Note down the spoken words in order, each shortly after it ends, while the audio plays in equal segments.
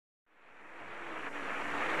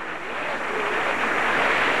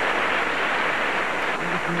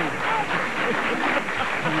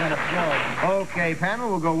Okay, panel,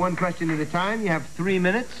 we'll go one question at a time. You have 3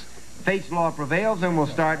 minutes. Fate's law prevails, and we'll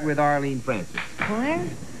start with Arlene Francis. Claire?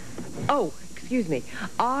 Oh, excuse me.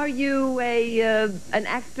 Are you an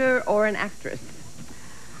actor or an actress?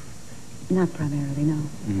 Not primarily, no.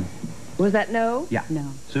 Was that no? Yeah.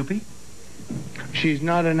 No. Soupy? She's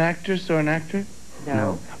not an actress or an actor?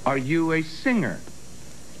 No. Are you a singer?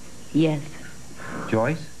 Yes.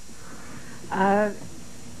 Joyce? Are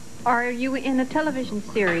you in a television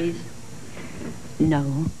series?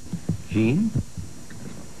 No. Jean?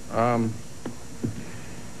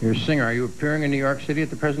 You're a singer. Are you appearing in New York City at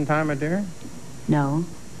the present time, my dear? No.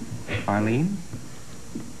 Arlene?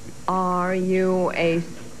 Are you an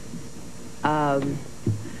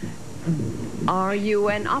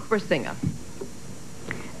opera singer?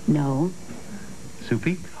 No.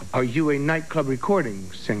 Soupy? Are you a nightclub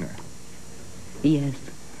recording singer? Yes.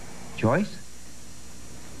 Joyce?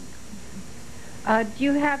 Do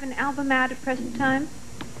you have an album out at present time?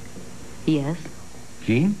 Yes.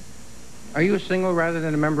 Jean? Are you a single rather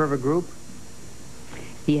than a member of a group?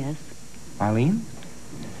 Yes. Arlene?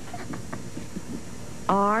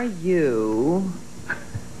 Are you...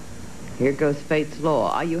 Here goes Fate's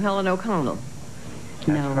law. Are you Helen O'Connell? That's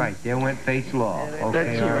No. right. There went Fate's law. Okay,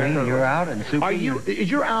 That's Arlene, right. you're out, and Soupy... Is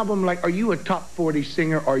your album like, are you a top 40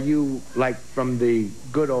 singer, or are you like from the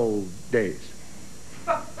good old days?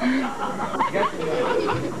 How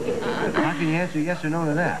can you answer yes or no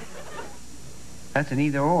to that? That's an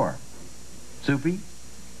either or. Soupy?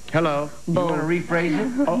 Hello? You want to rephrase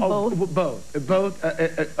it? Both. Both?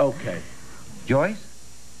 Okay. Joyce?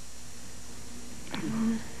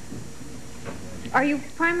 Are you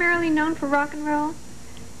primarily known for rock and roll?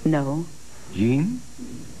 No. Jean?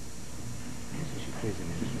 Do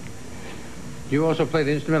you also play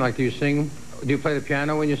the instrument? Like, do you sing? Do you play the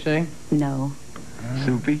piano when you sing? No.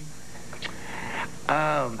 Soupy?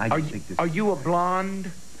 Are you a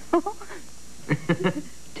blonde?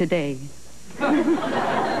 Today. Joyce?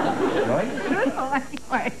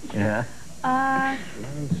 Anyway. Yeah.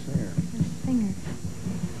 Singer.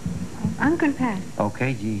 I'm going to pass.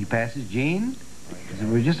 Okay, he passes. Jean?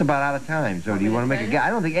 We're just about out of time, so do you want to make a guess? I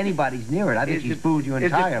don't think anybody's near it. I think she's fooled you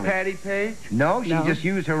entirely. Is it Patty Page? No, she just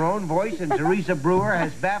used her own voice, and Teresa Brewer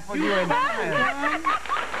has baffled you entirely.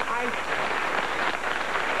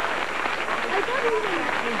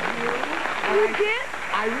 You did?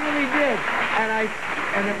 I really did.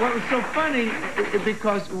 And what was so funny,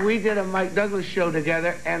 because we did a Mike Douglas show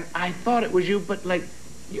together, and I thought it was you, but like,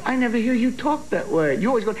 I never hear you talk that way. You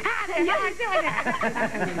always go, and he goes,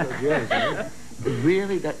 yes.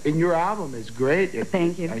 Really? And your album is great.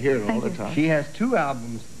 Thank you. I hear it all the time. She has 2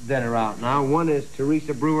 albums that are out now. One is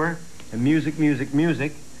Teresa Brewer and Music, Music,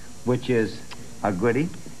 Music, which is a goodie.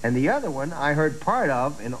 And the other one I heard part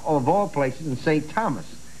of all places, in St. Thomas,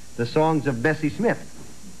 the songs of Bessie Smith,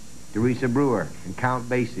 Teresa Brewer and Count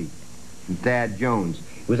Basie and Thad Jones.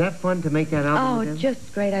 Was that fun to make that album with them?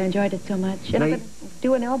 Just great. I enjoyed it so much. And I'm going to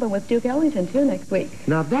do an album with Duke Ellington, too, next week.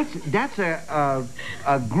 Now, that's a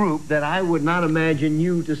group that I would not imagine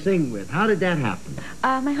you to sing with. How did that happen?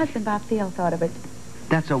 My husband, Bob Thiel, thought of it.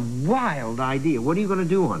 That's a wild idea. What are you going to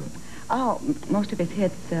do on it? Oh, most of his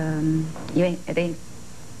hits, it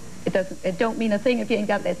don't mean a thing if you ain't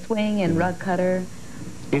got that swing and rug cutter.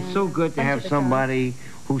 It's so good to have somebody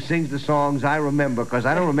who sings the songs I remember, because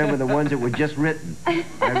I don't remember the ones that were just written. I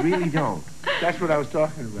really don't. That's what I was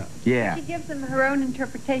talking about. Yeah. She gives them her own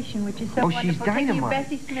interpretation, which is so wonderful. She's dynamite.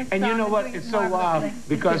 Bessie Smith And you know what? It's so wild,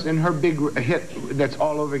 because in her big hit that's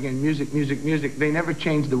all over again, Music, Music, Music, they never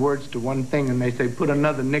change the words to one thing, and they say, put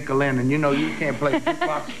another nickel in, and you know you can't play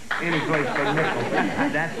jukebox any place but nickel.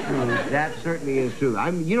 That's true. That certainly is true.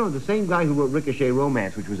 You know, the same guy who wrote Ricochet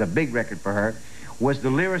Romance, which was a big record for her, was the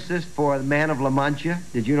lyricist for The Man of La Mancha.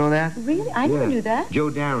 Did you know that? Really? I never knew that.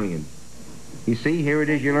 Joe Darian. You see, here it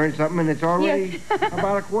is. You learned something, and it's already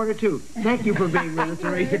about 1:45. Thank you for being with us,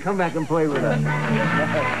 Teresa. Come back and play with us.